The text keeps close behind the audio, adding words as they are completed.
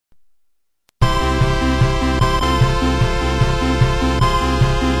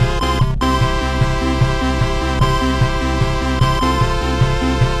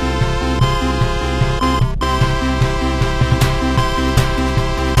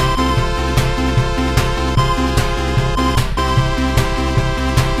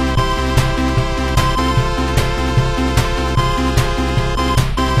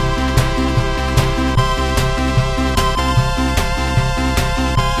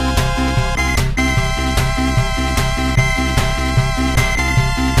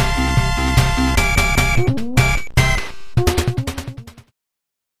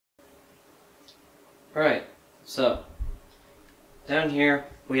here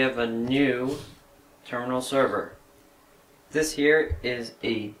we have a new terminal server. This here is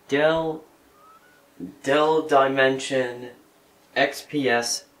a Dell Dimension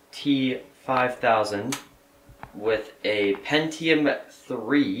XPS T5000 with a Pentium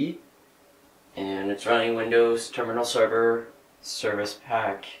 3, and it's running Windows Terminal Server Service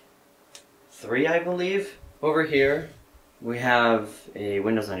Pack 3, I believe. Over here we have a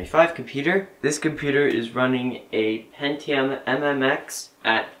Windows 95 computer. This computer is running a Pentium MMX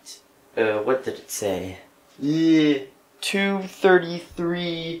at, what did it say?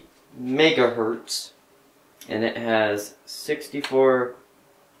 233 megahertz. And it has 64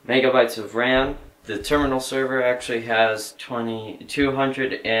 megabytes of RAM. The terminal server actually has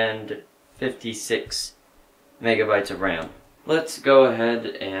 256 megabytes of RAM. Let's go ahead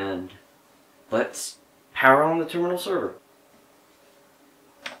and let's power on the terminal server.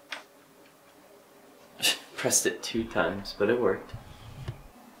 Pressed it 2 times, but it worked.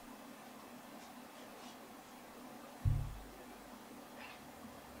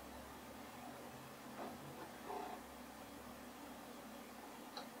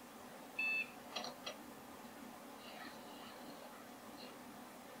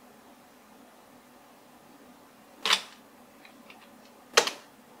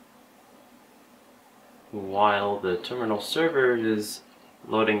 While the terminal server is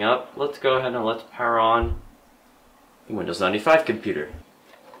loading up, let's go ahead and let's power on the Windows 95 computer.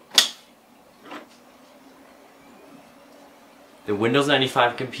 The Windows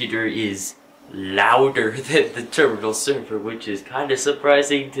 95 computer is louder than the terminal server, which is kind of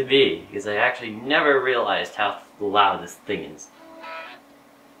surprising to me, because I actually never realized how loud this thing is.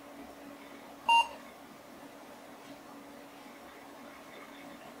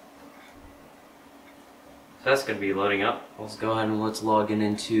 So that's going to be loading up. Let's go ahead and let's log in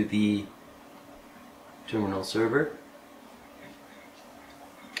into the terminal server.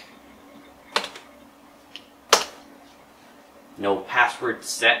 No password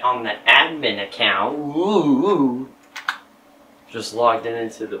set on the admin account. Ooh. Just logged in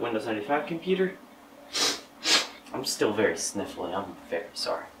into the Windows 95 computer. I'm still very sniffly. I'm very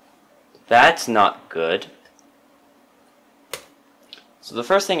sorry. That's not good. So the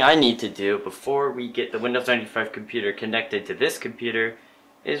first thing I need to do before we get the Windows 95 computer connected to this computer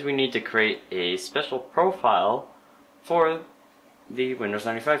is we need to create a special profile for the Windows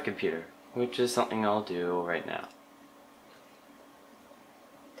 95 computer, which is something I'll do right now.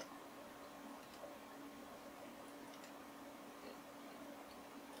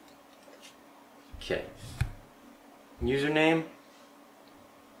 Okay. Username,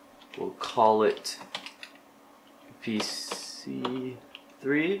 we'll call it PC3,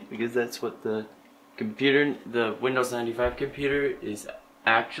 because that's what the computer, the Windows 95 computer is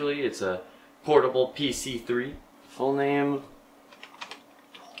actually. It's a portable PC3. Full name,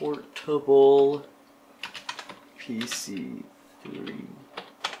 portable PC3.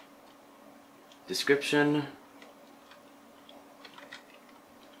 Description,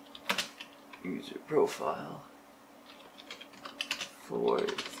 user profile for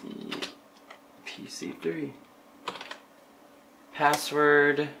the PC3.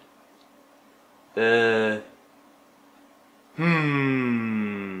 Password.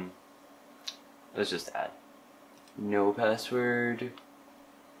 Let's just add no password.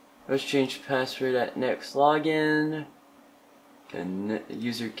 Let's change password at next login. And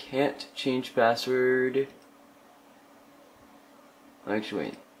user can't change password. Actually,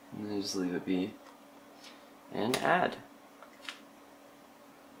 wait. Let's just leave it be. And add.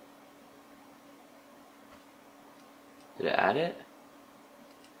 Did it add it?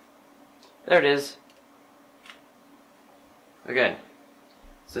 There it is. Okay.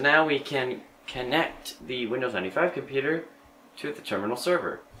 So now we can connect the Windows 95 computer to the terminal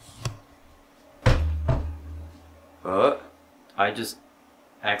server. I just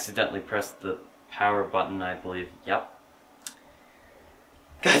accidentally pressed the power button, I believe. Yep.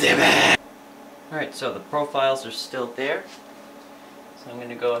 God damn it! Alright, so the profiles are still there. So I'm going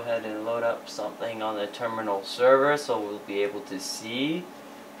to go ahead and load up something on the terminal server so we'll be able to see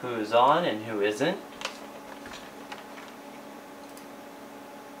who's on and who isn't.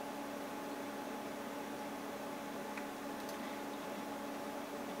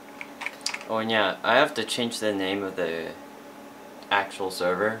 Oh, and yeah, I have to change the name of the actual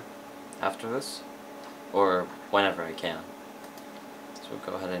server after this, or whenever I can. So we'll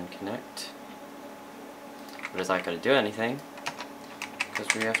go ahead and connect. But it's not going to do anything, because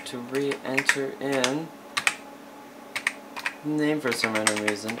we have to re-enter in the name for some random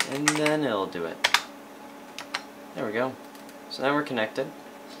reason, and then it'll do it. There we go. So now we're connected.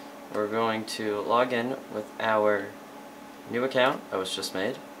 We're going to log in with our new account that was just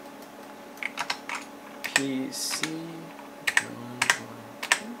made. PC.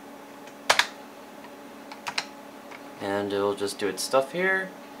 And it'll just do its stuff here.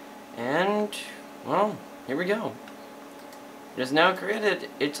 And, well, here we go. It has now created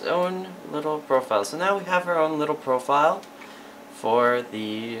its own little profile. So now we have our own little profile for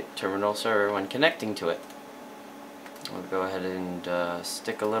the terminal server when connecting to it. We'll go ahead and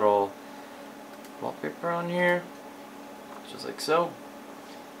stick a little wallpaper on here, just like so.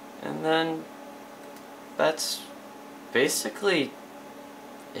 And then that's basically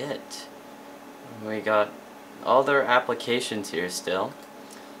it. We got all their applications here still,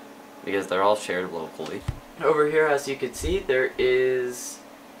 because they're all shared locally. Over here, as you can see, there is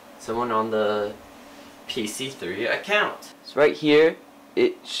someone on the PC3 account. So right here,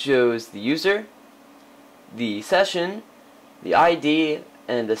 it shows the user, the session, the ID,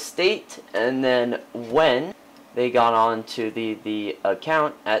 and the state, and then when they got on to the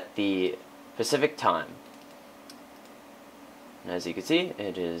account at the specific time. And as you can see,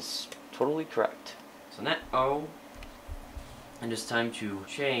 it is totally correct. So now, and it's time to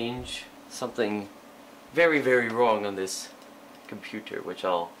change something very, very wrong on this computer, which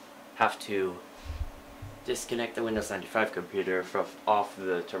I'll have to disconnect the Windows 95 computer off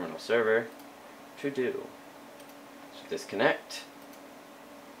the terminal server to do. So disconnect.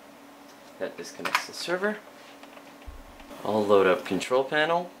 That disconnects the server. I'll load up control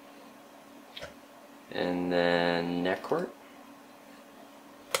panel, and then network.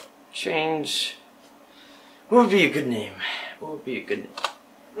 Change. What would be a good name? What would be a good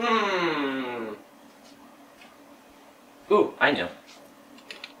name? Ooh, I know.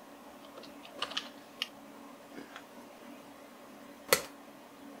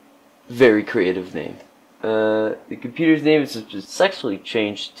 Very creative name. The computer's name is successfully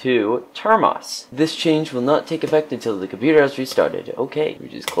changed to Termos. This change will not take effect until the computer has restarted. Okay, we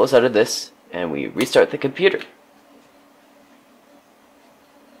just close out of this and we restart the computer.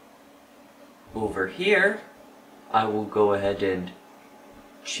 Over here, I will go ahead and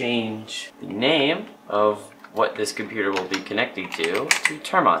change the name of what this computer will be connecting to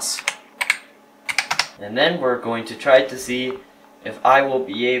Termos. And then we're going to try to see if I will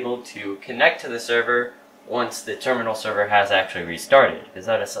be able to connect to the server once the terminal server has actually restarted, because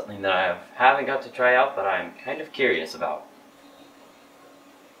that is something that I haven't got to try out, but I'm kind of curious about.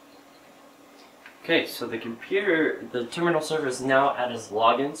 Okay, so the terminal server is now at its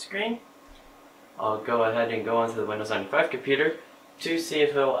login screen. I'll go ahead and go onto the Windows 95 computer to see if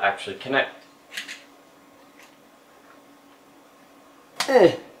it will actually connect.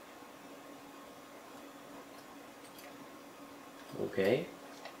 Okay.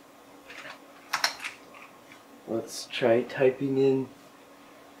 Let's try typing in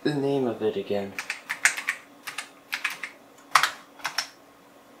the name of it again.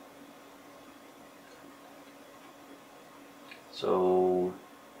 So,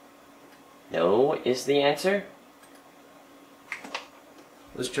 no is the answer.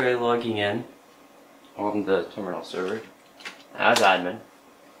 Let's try logging in on the terminal server as admin.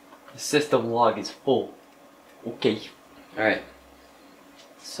 The system log is full. Okay. Alright.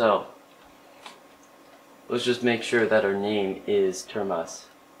 So, let's just make sure that our name is Termos.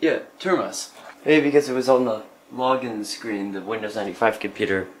 Yeah, Termos. Maybe because it was on the login screen, the Windows 95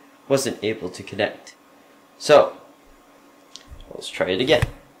 computer wasn't able to connect. So, let's try it again.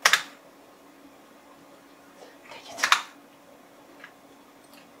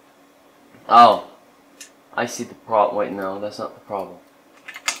 Oh, I see the problem. Wait, no, that's not the problem.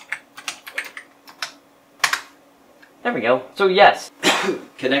 There we go. So yes,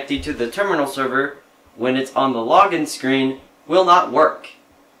 connecting to the terminal server when it's on the login screen will not work.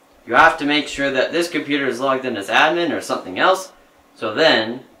 You have to make sure that this computer is logged in as admin or something else, so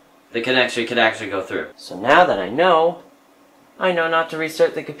then the connection can actually go through. So now that I know not to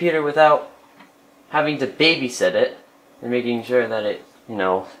restart the computer without having to babysit it and making sure that it,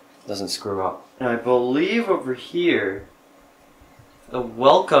 doesn't screw up. And I believe over here, the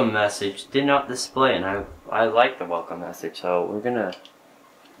welcome message did not display, and I like the welcome message, so we're gonna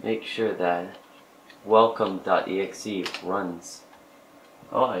make sure that welcome.exe runs.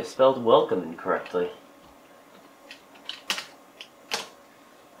 Oh, I spelled welcome incorrectly.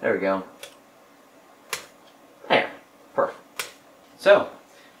 There we go. There. Perfect. So,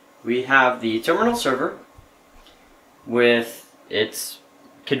 we have the terminal server with its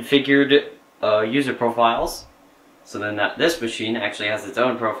configured user profiles. So then this machine actually has its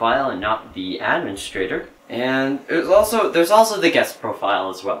own profile and not the administrator. And there's also the guest profile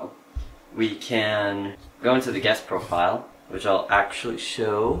as well. We can go into the guest profile, which I'll actually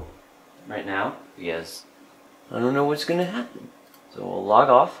show right now, because I don't know what's gonna happen. So we'll log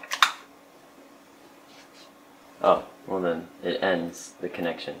off. Oh, well then it ends the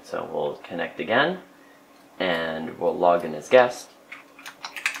connection. So we'll connect again, and we'll log in as guest.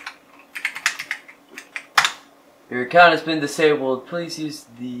 Your account has been disabled. Please use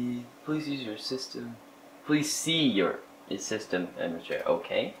your system. Please see your system administrator.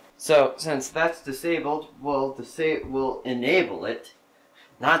 Okay. So since that's disabled, we'll enable it.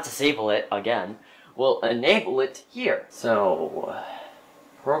 Not disable it again. We'll enable it here. So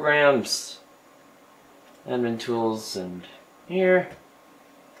programs, admin tools, and here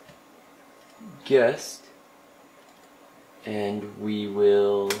guest, and we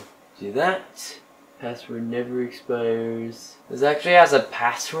will do that. Password never expires. This actually has a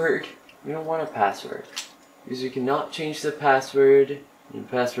password. We don't want a password. User cannot change the password, and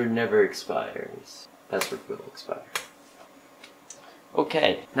password never expires. Password will expire.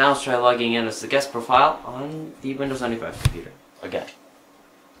 Okay, now let's try logging in as the guest profile on the Windows 95 computer. Again.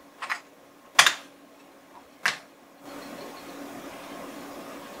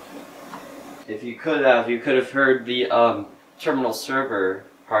 If you could have heard the terminal server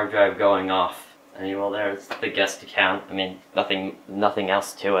hard drive going off. And well, there's the guest account. I mean, nothing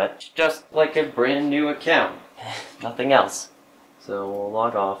else to it. It's just like a brand new account. Nothing else. So we'll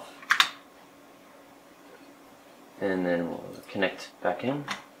log off. And then we'll connect back in.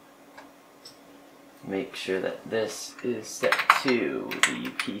 Make sure that this is set to the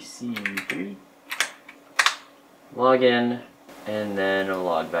PC3. Log in, and then we'll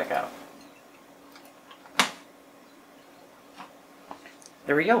log back out.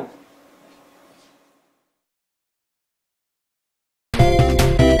 There we go.